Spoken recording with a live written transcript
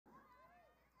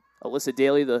Alyssa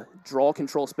Daly, the draw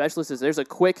control specialist, as there's a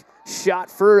quick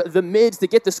shot for the mids to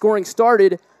get the scoring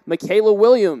started. Michaela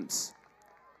Williams,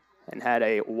 and had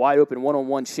a wide open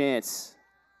one-on-one chance.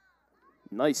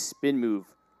 Nice spin move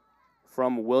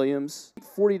from Williams.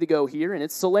 40 to go here, and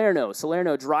it's Salerno.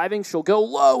 Salerno driving, she'll go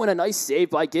low, and a nice save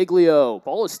by Giglio.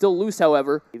 Ball is still loose,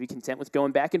 however. Maybe content with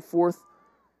going back and forth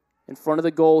in front of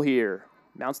the goal here.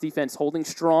 Mounts defense holding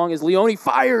strong as Leone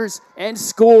fires and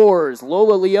scores.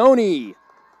 Lola Leone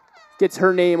gets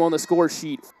her name on the score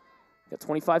sheet. Got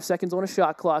 25 seconds on a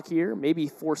shot clock here, maybe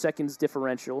 4 seconds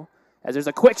differential. As there's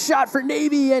a quick shot for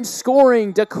Navy and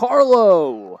scoring,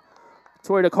 DeCarlo.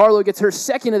 Tori DeCarlo gets her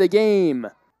second of the game.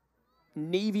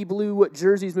 Navy blue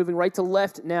jerseys moving right to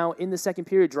left now in the second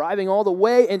period, driving all the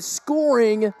way and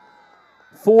scoring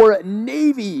for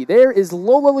Navy. There is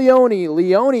Lola Leone.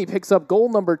 Leone picks up goal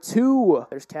number 2.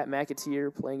 There's Kat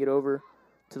McAteer playing it over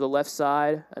to the left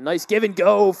side. A nice give and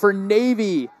go for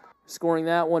Navy. Scoring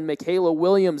that one, Michaela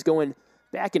Williams going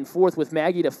back and forth with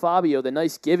Maggie DeFabio. The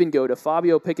nice give and go.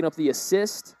 DeFabio picking up the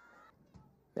assist.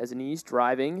 Mezzanese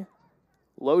driving.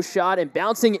 Low shot and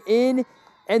bouncing in.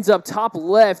 Ends up top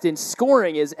left, and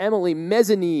scoring is Emily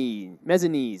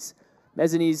Mezzanese.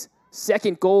 Mezzanese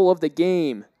second goal of the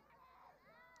game.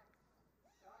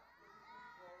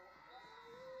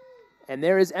 And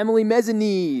there is Emily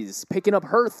Mezzanese picking up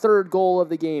her third goal of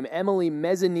the game. Emily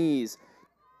Mezzanese.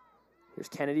 Here's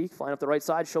Kennedy flying up the right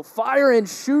side. She'll fire and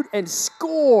shoot and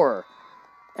score.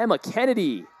 Emma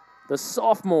Kennedy, the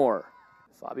sophomore.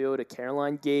 Fabio to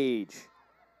Caroline Gage.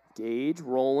 Gage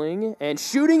rolling and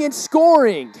shooting and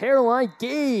scoring. Caroline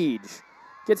Gage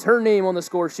gets her name on the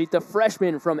score sheet. The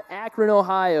freshman from Akron,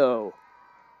 Ohio.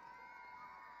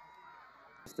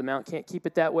 If the Mount can't keep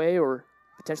it that way or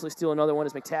potentially steal another one,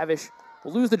 as McTavish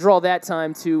will lose the draw that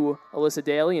time to Alyssa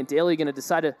Daly. And Daly going to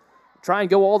decide to try and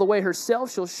go all the way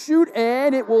herself. She'll shoot,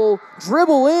 and it will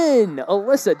dribble in.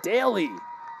 Alyssa Daly.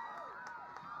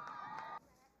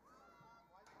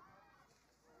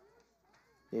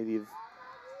 Maybe you've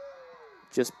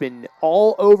just been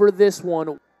all over this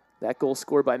one. That goal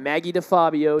scored by Maggie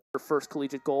DeFabio, her first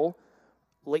collegiate goal.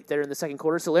 Late there in the second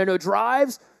quarter, Salerno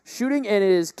drives, shooting, and it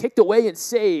is kicked away and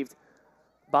saved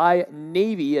by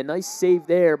Navy. A nice save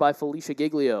there by Felicia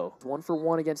Giglio.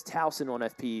 1-for-1 against Towson on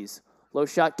FPs. Low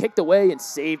shot kicked away and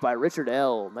saved by Richard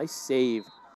L. Nice save.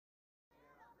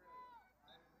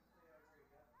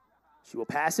 She will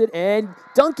pass it, and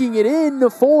dunking it in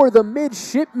for the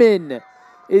Midshipmen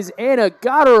is Anna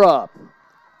Gotterup.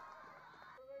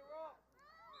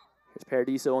 Here's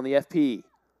Paradiso on the FP.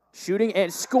 Shooting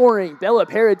and scoring, Bella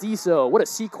Paradiso. What a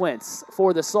sequence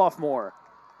for the sophomore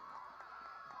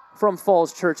from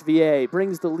Falls Church, VA.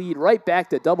 Brings the lead right back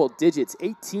to double digits,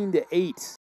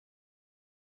 18-8.